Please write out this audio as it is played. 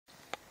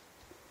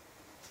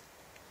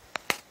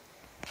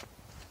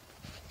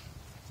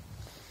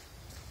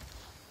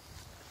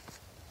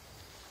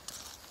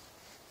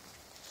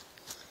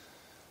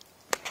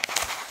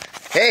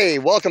Hey,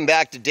 welcome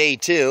back to day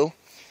 2.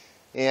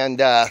 And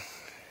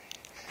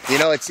you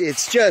know,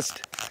 it's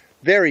just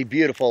very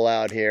beautiful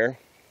out here.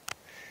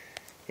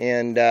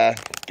 And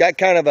got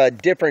kind of a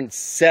different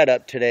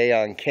setup today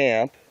on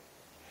camp.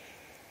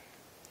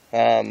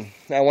 I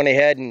went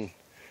ahead and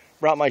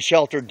brought my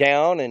shelter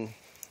down and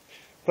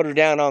put her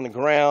down on the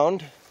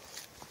ground.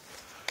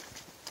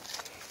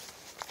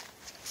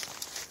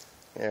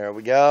 There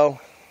we go.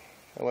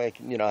 That way I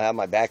can, have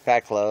my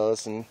backpack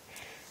closed and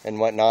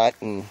whatnot.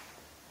 And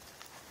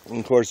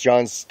of course,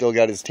 John's still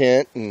got his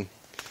tent. And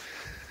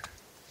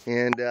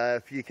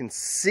if you can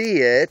see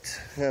it,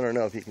 I don't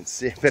know if you can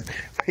see it, but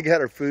we got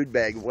our food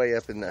bag way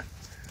up in the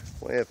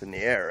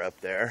air up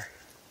there.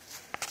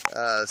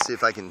 Let's see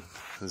if I can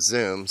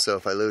zoom. So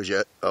if I lose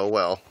you, oh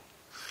well.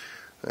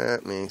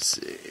 Let me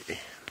see.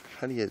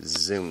 How do you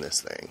zoom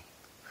this thing?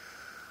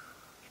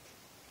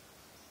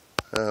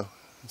 Oh,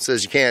 it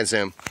says you can't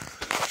zoom.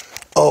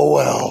 Oh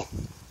well.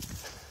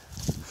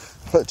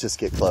 Let's just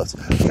get close.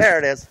 There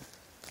it is.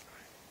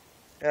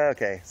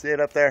 Okay, see it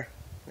up there?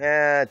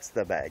 That's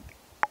the bag.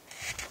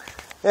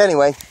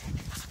 Anyway,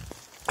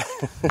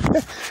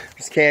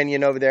 there's a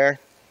canyon over there.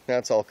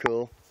 That's all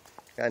cool.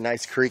 Got a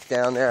nice creek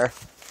down there.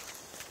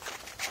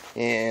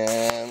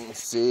 And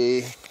let's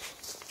see.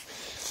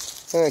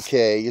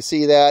 Okay, you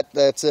see that?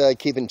 That's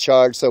keeping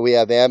charged so we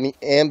have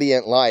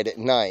ambient light at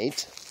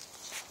night.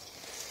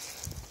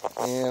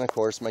 And of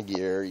course my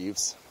gear.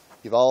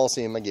 You've all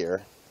seen my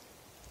gear.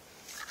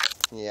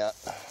 Yeah.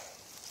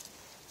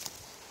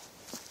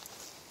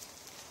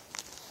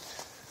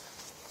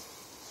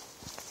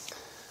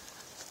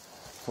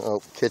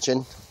 Oh,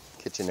 kitchen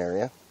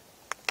area.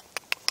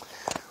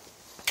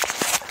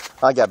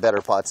 I got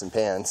better pots and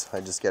pans.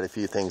 I just got a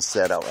few things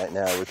set out right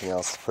now. Everything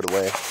else is put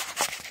away.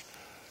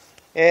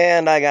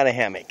 And I got a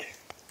hammock.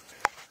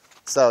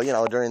 So,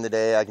 during the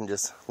day I can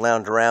just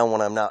lounge around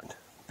when I'm not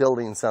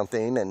building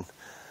something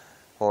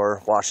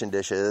or washing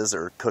dishes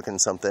or cooking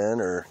something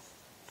or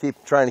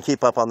trying to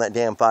keep up on that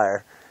damn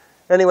fire.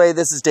 Anyway,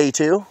 this is day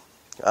 2.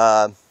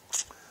 I'll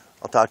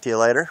talk to you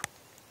later.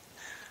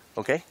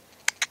 Okay?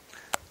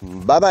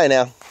 Bye-bye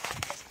now.